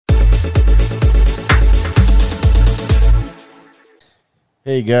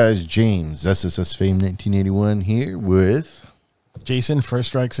Hey guys, James, SSS Fame 1981 here with Jason, First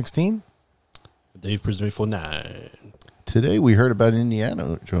Strike 16. Dave Prism 49. Today we heard about an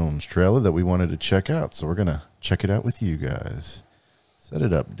Indiana Jones trailer that we wanted to check out, so we're going to check it out with you guys. Set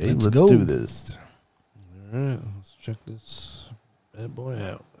it up, Dave. Let's do this. All right, let's check this bad boy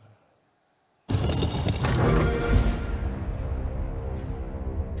out.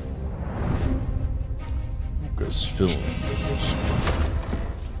 Lucasfilm.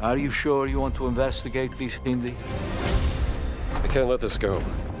 Are you sure you want to investigate this, Indy? I can't let this go.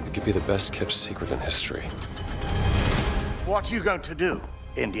 It could be the best kept secret in history. What are you going to do,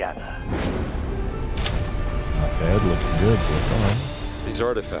 Indiana? Not bad, looking good so far. These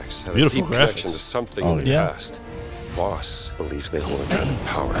artifacts have Beautiful a deep graphics. connection to something in the past. Boss believes they hold a kind of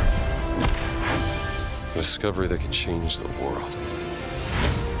power. A discovery that could change the world.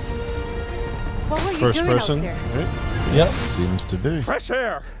 What were you First doing person, out there? right? Yep. Seems to be. Fresh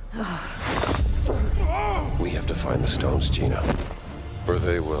air! We have to find the stones, Gina. Or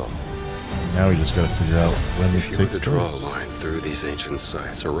they will. Now we just got to figure out when this If you were takes to draw a place. line through these ancient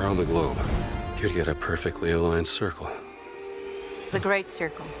sites around the globe, you'd get a perfectly aligned circle. The Great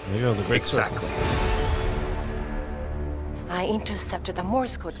Circle. There you go, the great Exactly. I intercepted a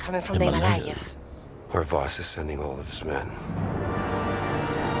Morse code coming from the Himalayas. Where Voss is sending all of his men.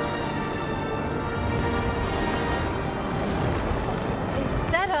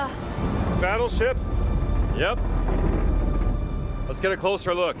 Is that a... Battleship? Yep. Let's get a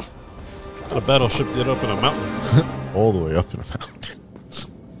closer look. A battleship get up in a mountain. All the way up in a mountain.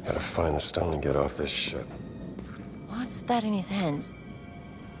 Gotta find the stone and get off this ship. What's that in his hands?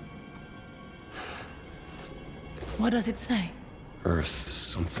 What does it say? Earth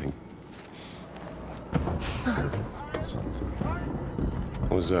something.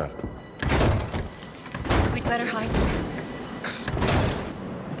 What was that? We'd better hide.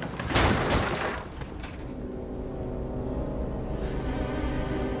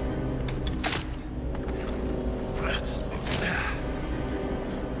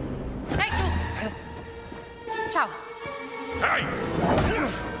 Hey, you! Ciao.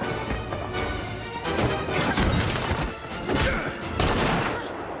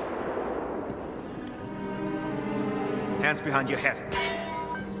 Hands behind your head.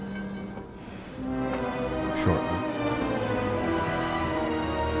 Shortly.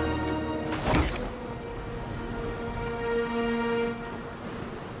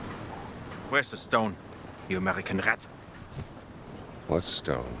 Where's the stone, you American rat? What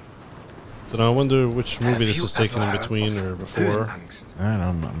stone? So now I wonder which movie Have this you is taken in ever between heard or of before. Höhenangst?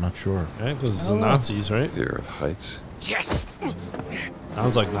 I'm not sure. Right? Because it's the Nazis, right? Fear of heights? Yes!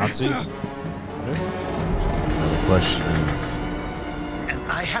 Sounds like Nazis. The question is, And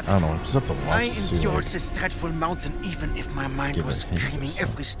I have it. I don't know, is that the I launch to see, endured like, this dreadful mountain even if my mind give was a hint or screaming something.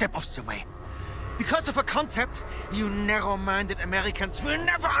 every step of the way. Because of a concept you narrow-minded Americans will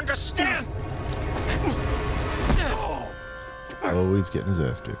never understand. always getting his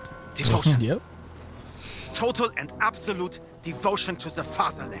ass kicked. Devotion. Yep. Total and absolute devotion to the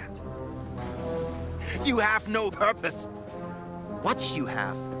fatherland. You have no purpose. What you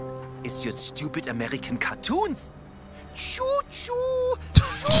have is your stupid American cartoons. Choo choo,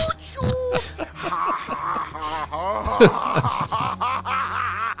 choo choo.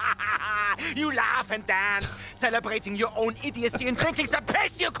 You laugh and dance, celebrating your own idiocy and drinking the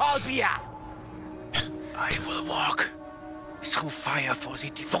piss you call beer. I will walk through fire for the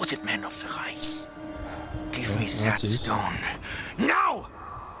devoted men of the Reich. Give me that Nazis. stone. Now!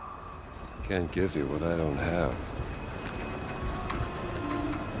 Can't give you what I don't have.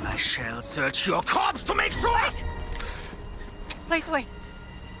 I shall search your corpse to make sure. Please wait.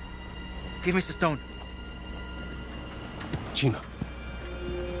 Give me the stone. Gina.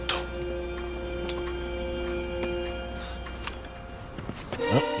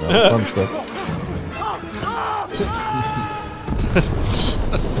 Oh, that was fun stuff.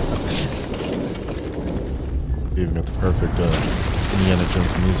 Even got the perfect Indiana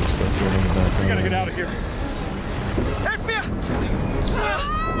Jones music stuff going in the background. We gotta get out of here. Help me!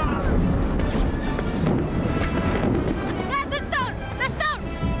 The stone! The stone!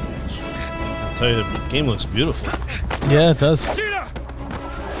 I'll tell you, the game looks beautiful. Yeah, it does. Gina!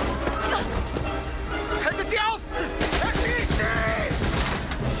 Haltet sie auf! Erschießt sie!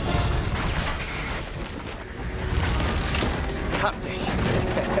 Hab dich.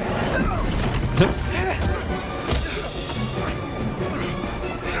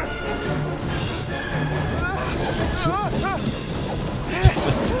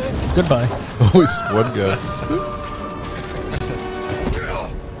 Goodbye. Always one guy.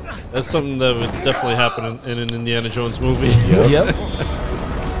 That's something that would definitely happen in an Indiana Jones movie. Yep. Yep.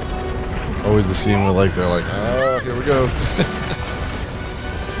 always the scene where like they're like, oh, here we go.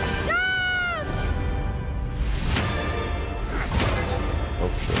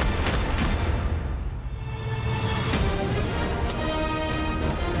 Oh shit.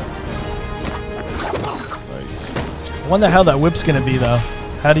 Nice. I wonder how that whip's gonna be though.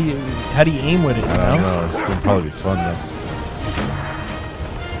 How do you aim with it? You I don't know? know. It's gonna probably be fun though.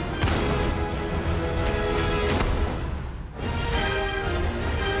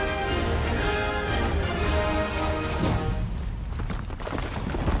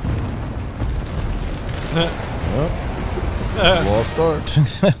 Lost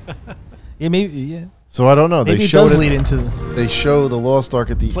Ark. Yeah, maybe. Yeah. So I don't know. Maybe They it showed does it. lead into. They show the Lost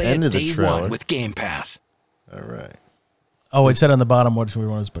Ark at the Play end it of the day trailer. one with Game Pass. All right. Oh, it said on the bottom which one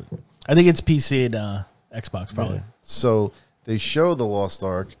was, but I think it's PC and Xbox probably. Yeah. So they show the Lost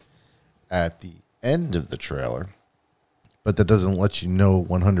Ark at the end of the trailer, but that doesn't let you know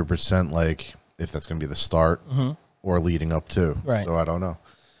 100% like if that's going to be the start or leading up to. Right. So I don't know.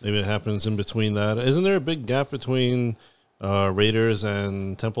 Maybe it happens in between that. Isn't there a big gap between Raiders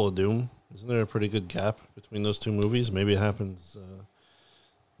and Temple of Doom? Isn't there a pretty good gap between those two movies? Maybe it happens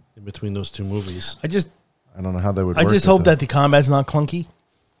in between those two movies. I don't know how they would. I work just with hope that the combat's not clunky,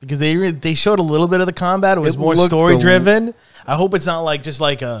 because they showed a little bit of the combat. It was more looked story driven. I hope it's not like just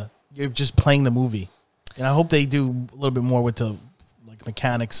like you're just playing the movie, and I hope they do a little bit more with the like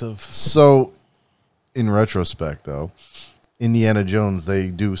mechanics of. So, in retrospect, though, Indiana Jones, they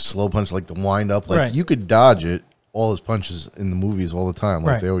do slow punch, like the wind up. Like Right. you could dodge it, all his punches in the movies all the time.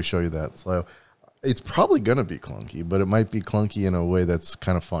 Like Right. they always show you that. So it's probably gonna be clunky, but it might be clunky in a way that's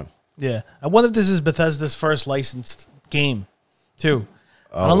kind of fun. Yeah, I wonder if this is Bethesda's first licensed game, too.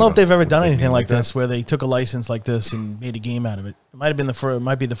 I Oh, don't know if they've ever done would they anything be like that? this, where they took a license like this and made a game out of it. It might have been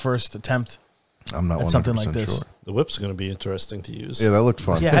might be the first attempt I'm not at 100% something like this. sure. The whip's going to be interesting to use. Yeah, that looked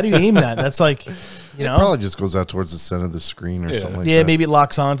fun. Yeah, how do you aim that? That's like, you It know, probably just goes out towards the center of the screen or Yeah. something like yeah, that. maybe it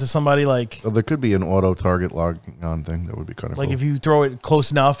locks on to somebody like Oh, there could be an auto target logging on thing that would be kind of cool. if you throw it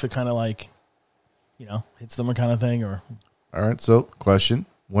close enough, it kind of like, you know, hits them kind of thing. Or All right, so question: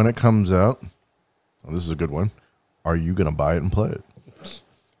 when it comes out, oh, this is a good one. Are you going to buy it and play it?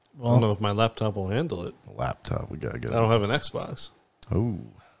 I don't know if my laptop will handle it. A laptop, we gotta get. I don't have an Xbox. Oh,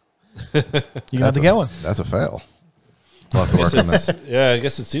 you have to get one. That's a fail. We'll have to work on that. Yeah, I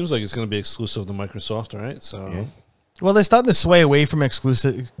guess it seems like it's going to be exclusive to Microsoft, right? So Yeah. Well, they're starting to sway away from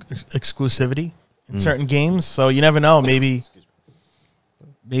exclusivity in certain games, so you never know. Maybe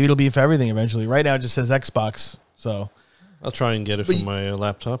it'll be for everything eventually. Right now, it just says Xbox. So I'll try and get it from my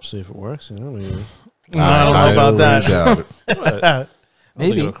laptop, see if it works. You know, maybe. I don't know about that. Doubt it. But I don't think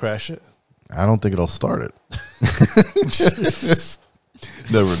Maybe. it'll crash it. I don't think it'll start it.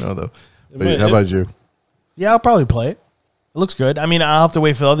 Never know though. But might- how about you? Yeah, I'll probably play it. It looks good. I mean, I'll have to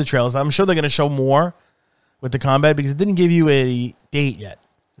wait for the other trailers. I'm sure they're going to show more with the combat because it didn't give you a date yet.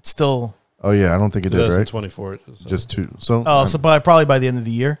 It's still Oh yeah, I don't think it did. Right? 2024. So. Just two. So so probably by the end of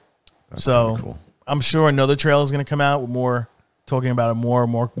the year. that's So gonna be cool. I'm sure another trailer is going to come out with more talking about it, more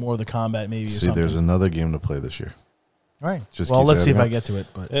of the combat maybe. Or See, something. there's another game to play this year. All right. Just Well, keep let's see if adding I up. get to it.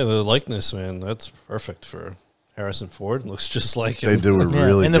 But Yeah, the likeness, man, that's perfect for Harrison Ford. It looks just like him. They do a yeah.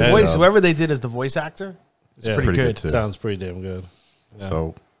 really and the good voice, job. whoever they did as the voice actor, it's Yeah. pretty, Pretty good. good, too. Sounds pretty damn good. Yeah.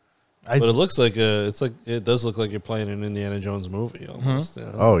 So But it looks like it does look like you're playing an Indiana Jones movie almost. You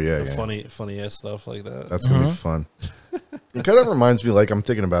know? Oh, yeah, The yeah. funny ass stuff like that. that's gonna be fun. It kind of reminds me, like I'm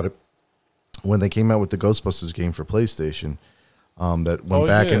thinking about it, when they came out with the Ghostbusters game for PlayStation. That went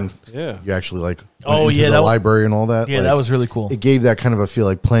back and you actually like went into the library and all that. Yeah, like, that was really cool. It gave that kind of a feel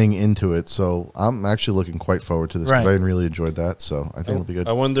like playing into it. So I'm actually looking quite forward to this because Right. I really enjoyed that. So I think it'll be good.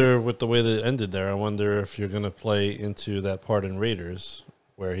 I wonder with the way that it ended there. I wonder if you're going to play into that part in Raiders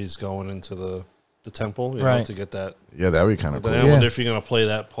where he's going into the temple, you know, Right. to get that. Yeah, that would be kind of cool. Then I wonder if you're going to play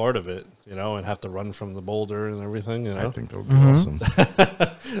that part of it, you know, and have to run from the boulder and everything. You know, I think that would be awesome.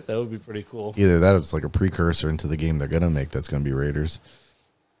 that would be pretty cool. Either that or it's like a precursor into the game they're going to make that's going to be Raiders.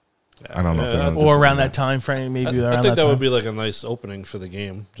 I don't know if they're gonna do Or something around like that time frame, maybe I around think that time. would be like a nice opening for the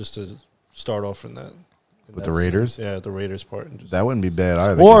game, just to start off in that. With that the Raiders? scene. Yeah, the Raiders part. And just, That wouldn't be bad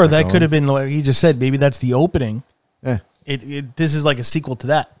either. Or Keep that going. could have been like he just said. Maybe that's the opening. Yeah, This is like a sequel to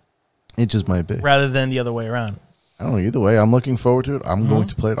that, it just might be. rather than the other way around. I don't know. Either way, I'm looking forward to it. I'm going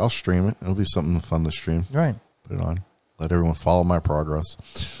to play it. I'll stream it. It'll be something fun to stream. Right. Put it on. Let everyone follow my progress.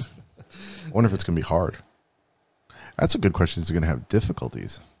 I wonder if it's going to be hard. That's a good question. Is it going to have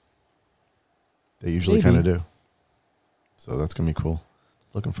difficulties? They usually Maybe. kind of do. So that's going to be cool.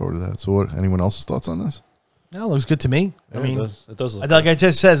 Looking forward to that. So what, anyone else's thoughts on this? No, it looks good to me. yeah, I mean, it does look like I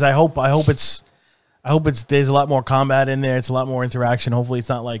just says, I hope it's. I hope there's a lot more combat in there. It's a lot more interaction. Hopefully, it's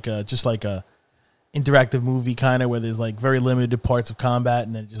not like just like a interactive movie kind of where there's like very limited parts of combat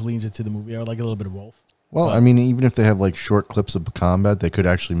and then it just leans into the movie, or like a little bit of both. Well, I mean, even if they have like short clips of combat, they could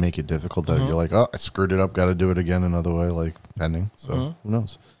actually make it difficult. That you're like, oh, I screwed it up, got to do it again another way, like pending. So who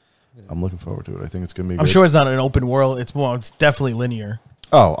knows? I'm looking forward to it. I think it's gonna be. I'm sure it's not an open world. It's definitely linear.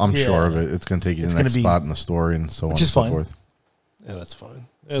 Oh, I'm sure of it. It's gonna take you to the next be, spot in the story and so on and so forth. Yeah, that's fine.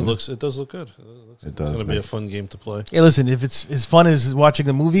 It does look good. It's going to be a fun game to play. Hey, listen, if it's as fun as watching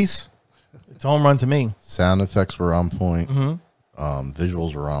the movies, it's a home run to me. Sound effects were on point.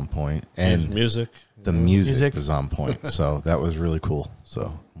 Visuals were on point, and music. The music was on point. So that was really cool.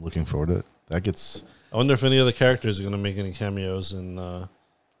 So I'm looking forward to it. I wonder if any other characters are going to make any cameos in the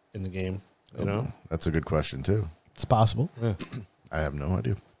game. You know, that's a good question too. It's possible. Yeah. I have no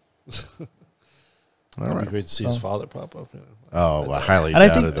idea. It'd be great to see his father pop up. You know. Oh, I highly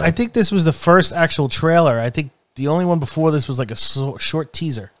and doubted that. I think this was the first actual trailer. I think the only one before this was like a short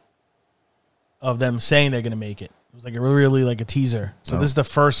teaser of them saying they're going to make it. It was like a really like a teaser. So this is the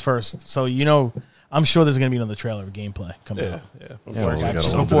first. So I'm sure there's going to be another trailer of gameplay coming out. Yeah.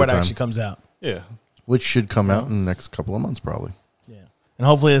 Before it actually comes out. Yeah. Which should come out in the next couple of months, probably. Yeah, and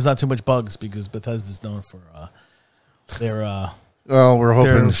hopefully there's not too much bugs because Bethesda's known for their. Well, we're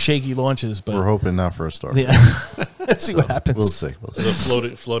hoping shaky launches, but we're hoping not for a start. Yeah, let's see what happens. We'll see.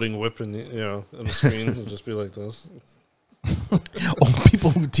 The floating whip on the screen will just be like this.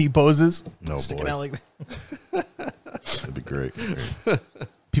 People with T poses, sticking out like that. That'd be great.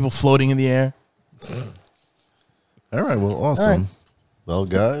 People floating in the air. All right. Well, awesome. Right. Well,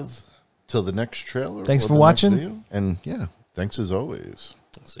 guys, till the next trailer. Thanks for watching. And yeah, thanks as always.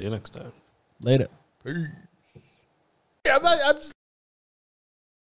 See you next time. Later. Peace. Yeah, I'm just